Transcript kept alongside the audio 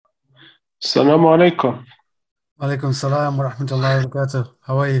Assalamu alaikum. Alaikum salam wa rahmatullahi wa barakatuh.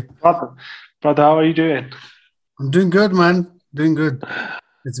 How are you? Brother, brother, how are you doing? I'm doing good, man. Doing good.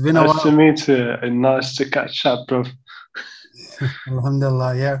 It's been a Nice to while. meet you and nice to catch up, bro.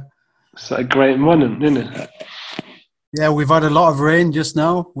 Alhamdulillah. Yeah. It's a great morning, isn't it? Yeah, we've had a lot of rain just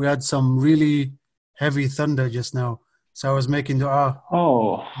now. We had some really heavy thunder just now. So I was making dua.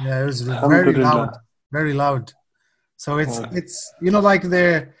 Oh, Yeah, it was very loud, alhamdulillah. very loud. So it's Oh, it's like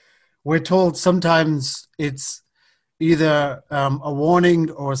we're told sometimes it's either a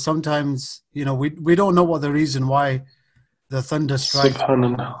warning or sometimes we don't know what the reason why the thunder strikes, but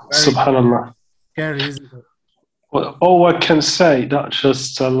subhanallah. it's very Subhanallah. scary, isn't it? Well, all I can say, that's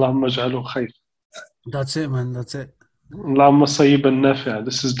just Allahumma ja'alu khair. That's it, man. That's it. Allahumma sayyiban nafi'a.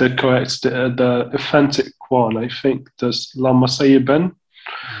 This is the correct, the authentic one. I think there's Allahumma sayyiban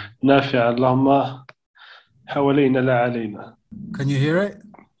nafi'a. Allahumma hawalina la alayna. Can you hear it?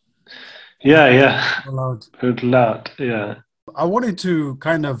 Yeah, yeah. So loud. Good lad. Yeah. I wanted to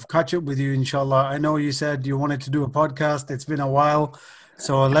kind of catch up with you, inshallah. I know you said you wanted to do a podcast. It's been a while.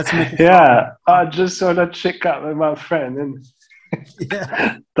 So let's make it start. Yeah, I just want to check out with my friend, and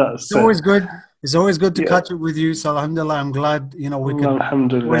Yeah. that's It's it. always good. It's always good to Yeah, catch up with you. So alhamdulillah, I'm glad, we can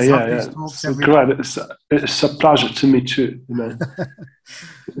alhamdulillah. always Yeah, have these yeah. talks It's every now great. It's a pleasure to me too. and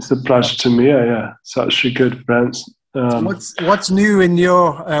It's a then. pleasure to me. Yeah, yeah. Such a good friends. So what's new in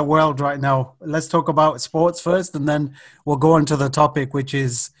your world right now? Let's talk about sports first, and then we'll go on to the topic, which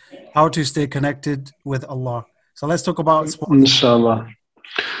is how to stay connected with Allah. So let's talk about sports. Inshallah.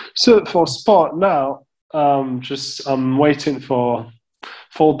 So for sport now, just I'm waiting for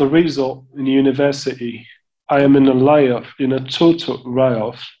the result in university. I am in a layoff, in a total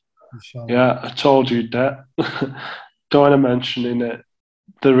layoff. Inshallah. Yeah, I told you that. Don't want to mention in it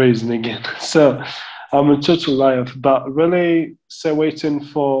the reason again. So I'm a total layoff, but really still waiting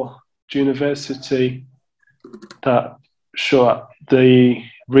for the university that show up the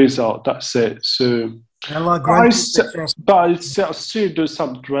result. That's it. So May Allah I grant you s- success. but I still do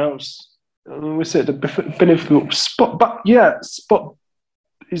something else. We said the benefit of sport, but yeah, sport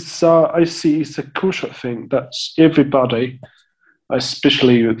is I see it's a crucial thing that everybody,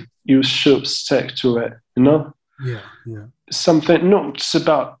 especially you should stick to it. Yeah, yeah. Something not just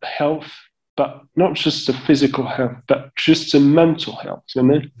about health, but not just the physical health, but just the mental health. You're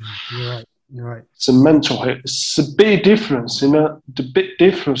right. You're right. It's a mental health. It's a big difference. The big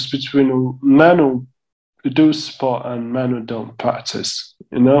difference between a man who do sport and men who don't practice.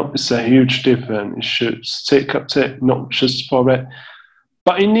 It's a huge difference. You should stick up to it, not just for it,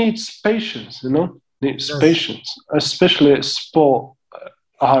 but it needs patience. It Needs does. patience, especially at sport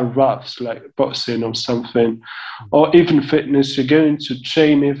hard rough like boxing or something, or even fitness. You're going to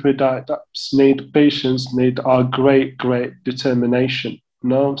train every day. That's need patience, need our great determination. You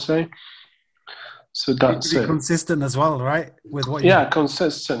know what I'm saying? So You need to that's be it. consistent as well, right? With what you do. Yeah,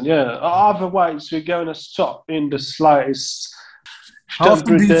 consistent. Yeah. Otherwise, we're going to stop in the slightest How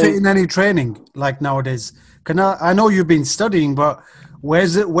often every do you fit day. in any training like nowadays? I know you've been studying, but where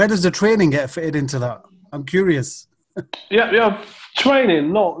does the training get fitted into that? I'm curious. Yeah, yeah.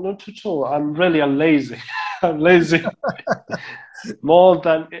 Training, no, not at all. I'm really a lazy. I'm lazy more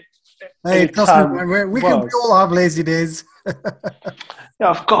than Hey, any trust me, time man, we all was. have lazy days. Yeah,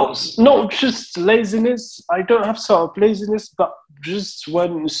 of course. Not just laziness. I don't have sort of laziness, but just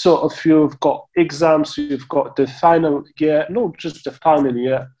when sort of you've got exams, you've got the final year, not just the final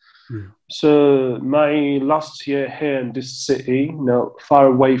year. Yeah. So my last year here in this city, far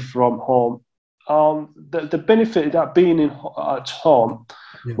away from home, the benefit of that being at home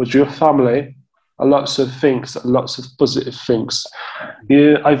Yeah. with your family, lots of things, lots of positive things.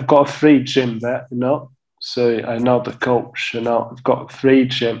 Yeah, I've got a free gym there. So I know the coach, I've got a free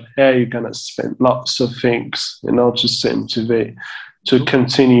gym. Here you're gonna spend lots of things, just sitting to Cool.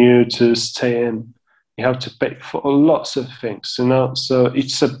 continue to stay in. You have to pay for lots of things. So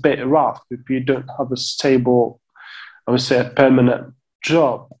it's a bit rough if you don't have a stable, I would say, a permanent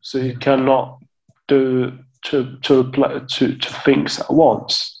job. So you Yeah. cannot do two things at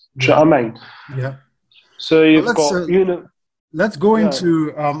once. Do you Yeah. know what I mean? Yeah. So Well, you've got, let's go yeah,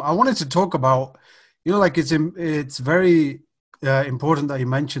 into. I wanted to talk about, like it's very important that you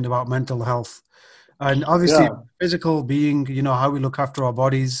mentioned about mental health, and obviously yeah, physical being, how we look after our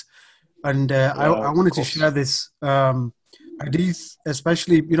bodies. And I of wanted to share course. this hadith,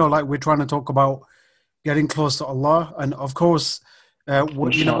 especially, like we're trying to talk about getting close to Allah. And of course,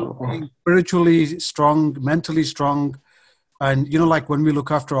 Inshallah. being spiritually strong, mentally strong. And, like when we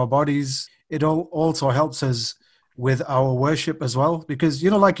look after our bodies, it all also helps us with our worship as well. Because,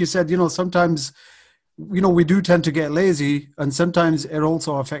 like you said, sometimes we do tend to get lazy, and sometimes it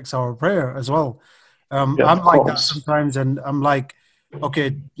also affects our prayer as well. Yeah, I'm of like that course. sometimes, and I'm like,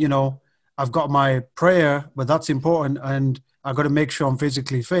 okay, I've got my prayer, but that's important, and I got to make sure I'm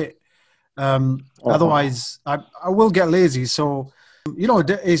physically fit. Uh-huh. Otherwise, I will get lazy. So,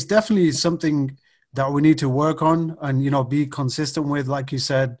 it's definitely something that we need to work on and, be consistent with. Like you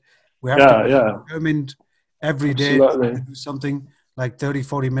said, we have to Yeah, be yeah, determined every day absolutely. to do something like 30,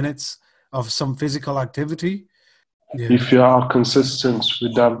 40 minutes of some physical activity. Yeah. If you are consistent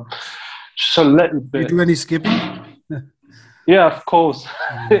with them, just a little Do you bit. do any skipping? Yeah, of course.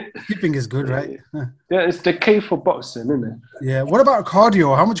 Yeah. Skipping is good, right? Yeah, it's the key for boxing, isn't it? Yeah. What about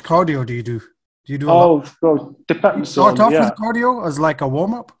cardio? How much cardio do you do? Do you do a lot? Oh, well, Do you depends start on, off with yeah. cardio as like a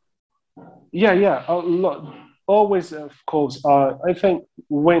warm up? Yeah, a lot. Always, of course. I think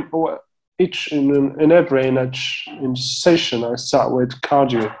when each in every in session, I start with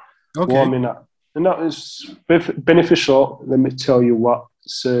cardio, Okay. warming up, and that is beneficial. Let me tell you what.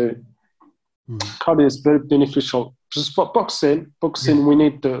 So Mhm. cardio is very beneficial. Just for Yeah. boxing, we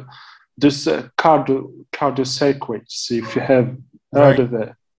need this cardio circuits. If you have heard Right. of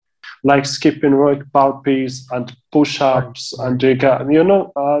it, like skipping rope, burpees, and Right. push-ups, Right. and you got,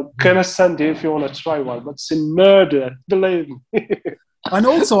 Yeah. can I send you if you want to try one? But it's in murder, believe me. And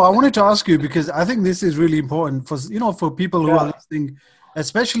also, I wanted to ask you because I think this is really important for people who are Yeah. listening,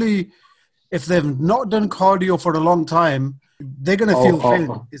 especially if they've not done cardio for a long time, they're going to Oh, feel oh, thin.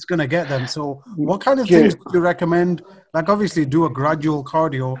 oh. It's going to get them. So, what kind of Yeah. things would you recommend? Like, obviously, do a gradual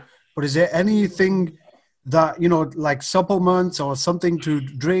cardio, but is there anything that, like supplements or something to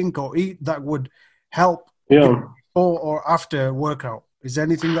drink or eat that would help Yeah. before or after workout? Is there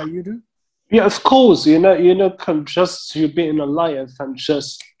anything that you do? Yeah, of course, can just you be in a life and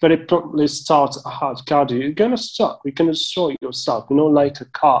just very promptly start a hard cardio. You're gonna stop. You're gonna destroy yourself. Like a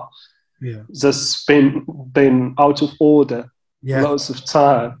car Yeah. that's been out of order Yeah. lots of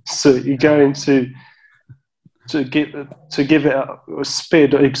time. So you're Yeah. going to give it a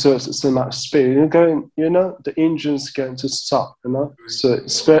speed or exert so much speed. You're going, the engine's going to stop. Right. So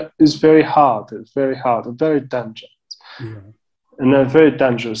it's very hard. It's very hard and very dangerous. Yeah. And they're very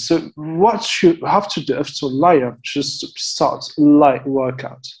dangerous. So what you have to do after layer, just start Like, light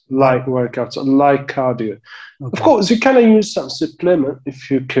cardio. Of okay. course, you can use some supplement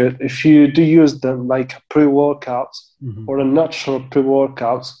if you could. If you do use them like a pre-workout Hmm. or a natural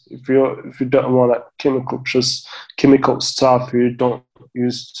pre-workout, if you don't want just chemical stuff, you don't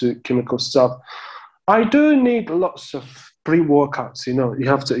use to chemical stuff. I do need lots of pre-workouts. You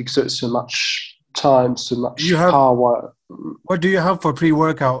have to exert so much time, so Do you much have power. What do you have for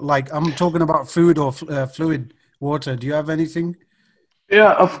pre-workout? Like, I'm talking about food or fluid water. Do you have anything?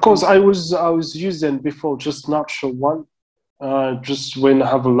 Yeah, of course. I was using before just natural one. Just when I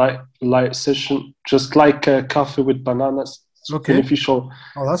have a light session, just like coffee with bananas, it's Okay. beneficial.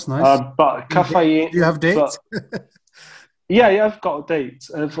 Oh, that's nice. But Do you caffeine, have dates? but yeah, I've got a date.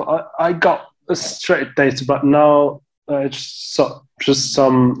 I got a straight date, but now just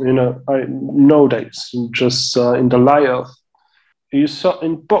some, no dates. Just in the light of you saw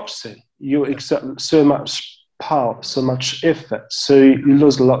in boxing, you exert so much power, so much effort, so you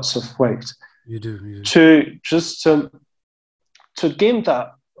lose lots of weight. You do. You do. To just to gain that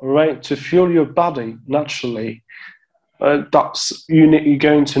right to fuel your body naturally, you're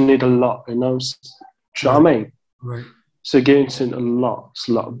going to need a lot. Do you know Right. what I mean? Right. So you're going to need a lot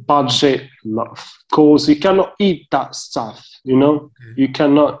of budget, a lot of course. You cannot eat that stuff. Okay. You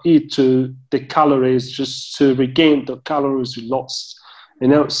cannot eat to the calories just to regain the calories you lost.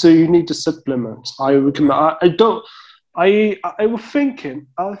 So you need the supplements. I recommend. Right. I don't. I was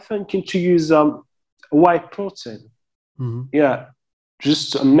thinking to use white protein. Hmm. Yeah,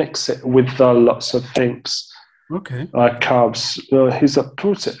 just to mix it with lots of things. Okay. Carbs. He's a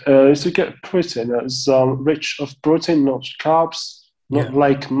protein. Is to get protein. It's rich of protein, not carbs, Yeah. not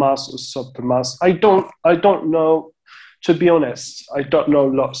like mass or super mass. I don't know. To be honest, I don't know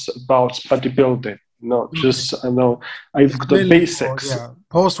lots about bodybuilding. Not Okay. just I know I've It's got the mainly for, basics. yeah, I've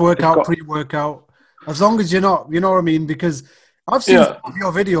post-workout, got pre-workout. As long as you're not, you know what I mean? Because I've seen some yeah, of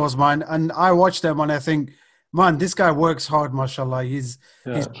your videos, man, and I watch them and I think, man, this guy works hard, mashallah. He's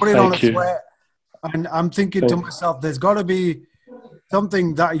yeah. putting on a Thank you. sweat. And I'm thinking to Thank myself, there's got to be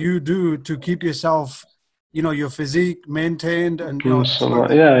something that you do to keep yourself, your physique maintained, and so that's what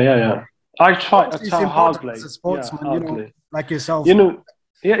yeah, yeah, yeah. I try. I obviously it's try important as hardly. a Yeah, sportsman, hardly. like yourself. you know,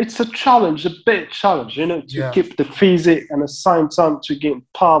 yeah, it's a challenge, a big challenge, to Yeah, keep the physique and at the same time to gain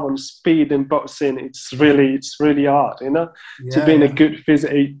power and speed in boxing. It's really hard, to yeah, be in a yeah. good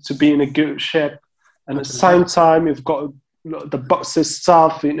physique, to be in a good shape, and at the I can imagine. same time you've got to the boxer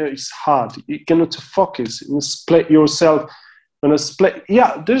stuff, it's hard. You cannot focus. You split yourself. When I split,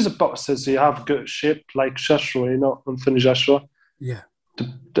 yeah, there's a boxers you have good shape like Joshua, Anthony Joshua. Yeah.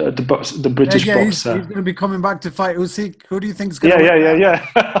 The British boxer. He's going to be coming back to fight Usyk. Who do you think is going to win? Yeah.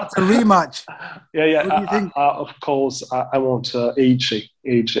 That's a rematch. Yeah. Who do you think? Of course, I want AJ.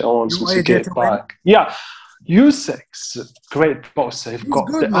 AJ, I want to get back. Win? Yeah, Usyk's great boxer. He's got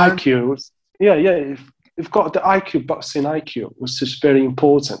good, the man. IQ. Yeah. You've got the IQ, boxing IQ, which is very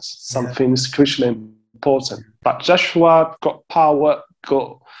important. Something is crucially important. But Joshua got power,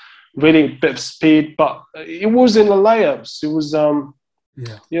 got really a bit of speed, but it was in the layups. It was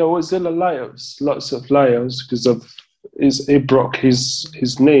it was in the layups, lots of layups because of he broke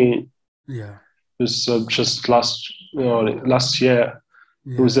his knee. Yeah, it was just last year.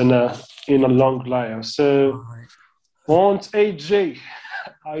 Yeah. It was in a long layout. So want AJ.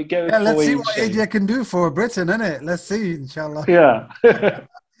 I go for let's see AJ. what AJ can do for Britain, innit? Let's see, inshallah. Yeah.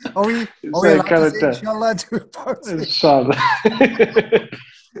 Are we allowed to say inshallah to boxing? Inshallah.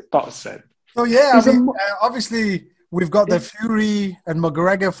 Boxing. So yeah, obviously we've got the Fury and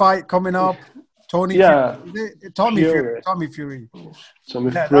McGregor fight coming up. Tommy Fury.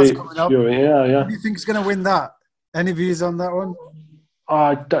 That's coming up. Fury. Yeah. Who do you think is going to win that? Any views on that one?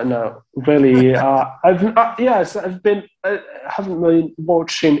 I don't know, really. I haven't been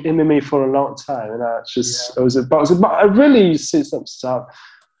watching MMA for a long time, and it was about. But I really see some stuff.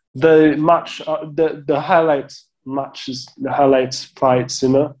 The match, the highlight matches, the highlights fights,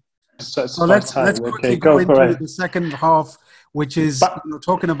 So let's quickly go into the second half, which is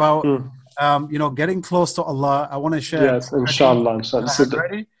talking about getting close to Allah. I want to share. Yes, inshallah. So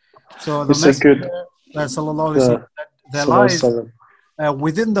the Messenger, sallallahu alaihi wasallam, there lies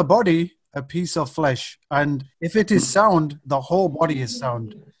within the body a piece of flesh, and if it is sound, the whole body is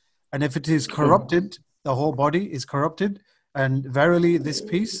sound, and if it is corrupted, the whole body is corrupted. And verily, this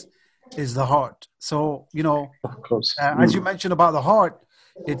piece is the heart. So of course, as you mentioned about the heart,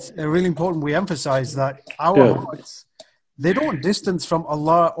 it's really important we emphasize that our hearts, they don't distance from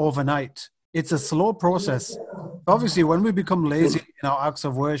Allah overnight. It's a slow process. Obviously, when we become lazy in our acts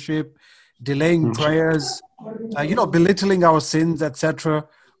of worship, delaying prayers, belittling our sins, etc.,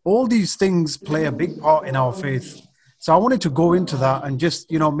 all these things play a big part in our faith. So I wanted to go into that and just,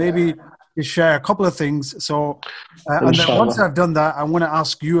 maybe share a couple of things. So, and then once I've done that, I want to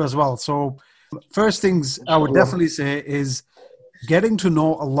ask you as well. So first things I would definitely say is getting to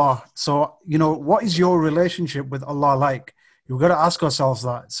know Allah. So, what is your relationship with Allah like? You've got to ask ourselves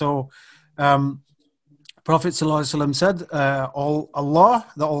that. So, Prophet ﷺ said, Allah,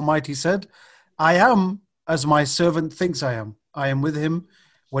 the Almighty said, I am as my servant thinks I am. I am with him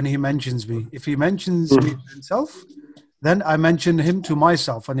when he mentions me. If he mentions me to himself, then I mention him to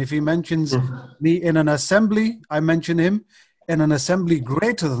myself. And if he mentions me in an assembly, I mention him in an assembly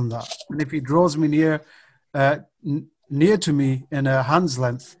greater than that. And if he draws me near to me in a hand's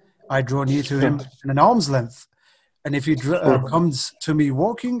length, I draw near to him in an arm's length. And if he comes to me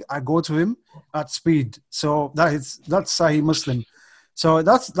walking, I go to him at speed. So that's Sahih Muslim. So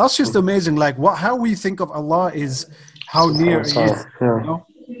that's just amazing. Like how we think of Allah is how near He is.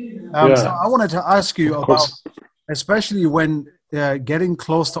 So I wanted to ask you about, especially when getting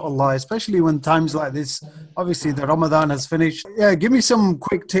close to Allah, especially when times like this, obviously the Ramadan has finished. Yeah, give me some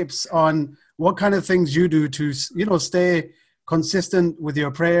quick tips on what kind of things you do to, stay consistent with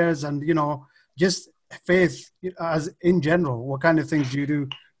your prayers and, just faith as in general. What kind of things do you do?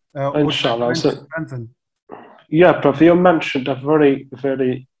 Inshallah. Yeah, Prof, you mentioned a very,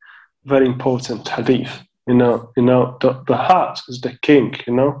 very, very important hadith. The heart is the king,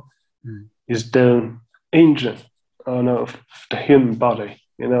 is the engine of the human body.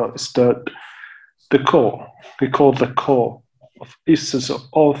 It's the core. We call the core of essence of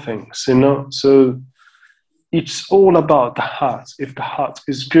all things. So it's all about the heart. If the heart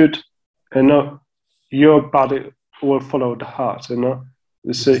is good, your body will follow the heart.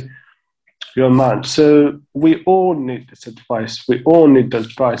 You see, your mind. So we all need this advice. We all need the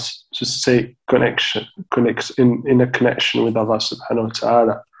advice to stay in a connection with Allah Subhanahu wa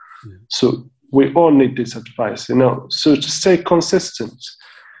Taala. So we all need this advice, So to stay consistent,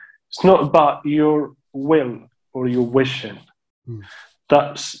 it's not about your will or your wishing.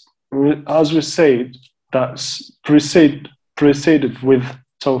 That's, as we said, that's preceded with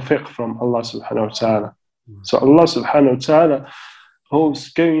tawfiq from Allah Subhanahu wa Taala. So Allah Subhanahu wa Taala who's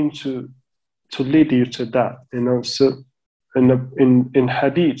going to lead you to that, So in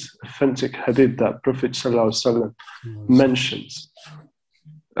hadith, authentic hadith that Prophet Sallallahu Alaihi Wasallam mentions,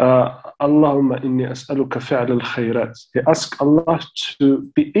 Allahumma inni as'aluka fi'al al-khayrat. He asks Allah to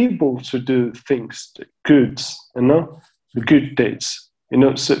be able to do things, goods, the good deeds.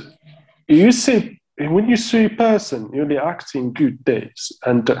 So you see, when you see a person really acting good deeds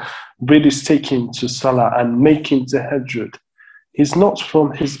and really sticking to Salah and making the tahajjud, he's not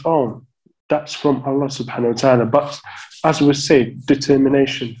from his own. That's from Allah subhanahu wa ta'ala. But as we say,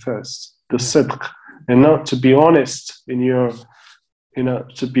 determination first, the sidq, to be honest in your,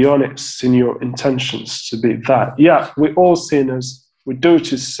 to be honest in your intentions, to be that. Yeah, we're all sinners. We do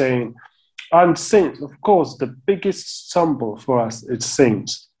just sin. And sins, of course, the biggest stumble for us is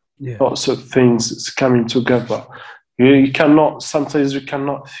sins. Lots of things is coming together. You cannot, sometimes you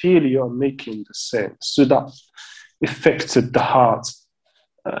cannot feel you're making the sin. So that affected the heart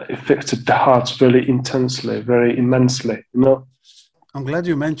very intensely, very immensely, I'm glad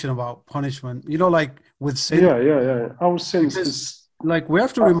you mentioned about punishment. Like with sin. Yeah. Our sins is like we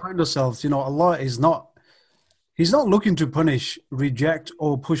have to remind ourselves, Allah is not, He's not looking to punish, reject,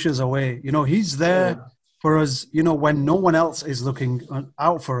 or push us away. He's there for us, when no one else is looking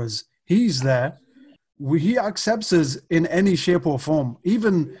out for us. He's there. He accepts us in any shape or form.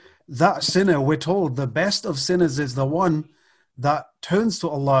 Even that sinner, we're told the best of sinners is the one that turns to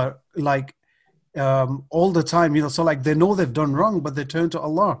Allah all the time. So like they know they've done wrong, but they turn to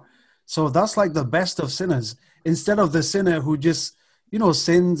Allah. So that's like the best of sinners. Instead of the sinner who just,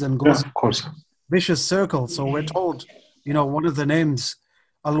 sins and goes of course. Vicious circle. So we're told, one of the names,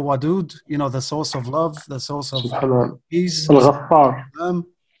 Al-Wadud, the source of love, the source of peace. Al-Ghaffar.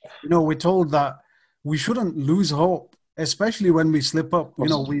 We're told that we shouldn't lose hope, especially when we slip up.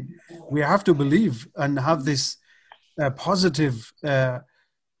 We have to believe and have this positive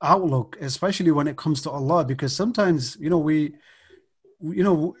outlook, especially when it comes to Allah, because sometimes, even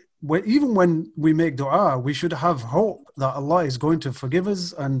when we make dua, we should have hope that Allah is going to forgive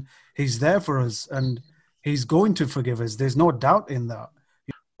us and He's there for us and He's going to forgive us. There's no doubt in that.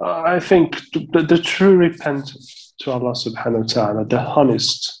 I think the true repentance to Allah subhanahu wa ta'ala, the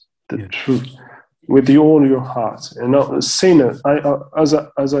honest, the true, with all your heart. Sinner, as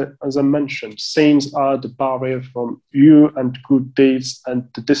I mentioned, sins are the barrier from you and good deeds and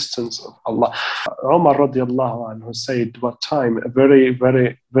the distance of Allah. Umar radiallahu anhu said one time a very,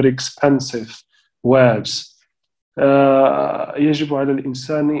 very, very expensive words. يجب على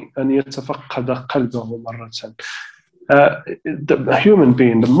الإنسان أن يتفقد قلبه مرة. The human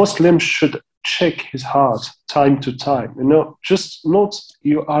being, the Muslim, should check his heart time to time. Just not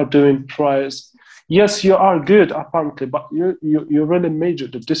you are doing prayers. Yes, you are good apparently, but you really measure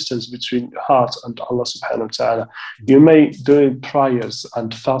the distance between your heart and Allah subhanahu wa ta'ala. You may do prayers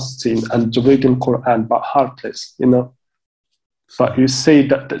and fasting and reading Quran, but heartless, But you say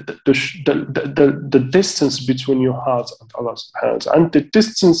that the distance between your heart and Allah subhanahu wa ta'ala, and the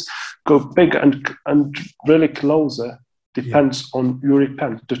distance go big and really closer, depends on you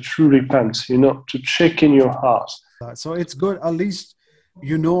repent, the true repent, to check in your heart. So it's good, at least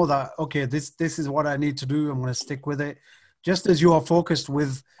that, okay, this is what I need to do. I'm going to stick with it. Just as you are focused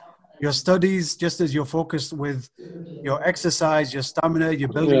with your studies, just as you're focused with your exercise, your stamina, your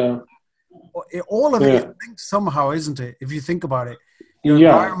building, all of it is linked somehow, isn't it? If you think about it, your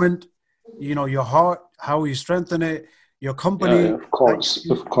environment, your heart, how you strengthen it, your company. Of course.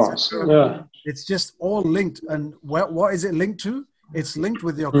 It's just all linked. And what is it linked to? It's linked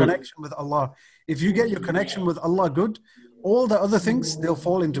with your connection with Allah. If you get your connection with Allah good, all the other things, they'll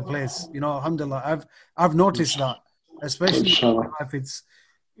fall into place. Alhamdulillah, I've noticed that, especially in my life.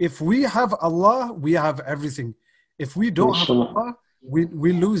 If we have Allah, we have everything. If we don't have Allah,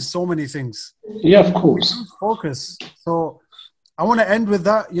 we lose so many things. Yeah, of course. We lose focus. So I want to end with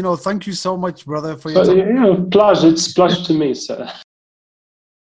that. Thank you so much, brother, for your time. Pleasure. It's a pleasure to me, sir.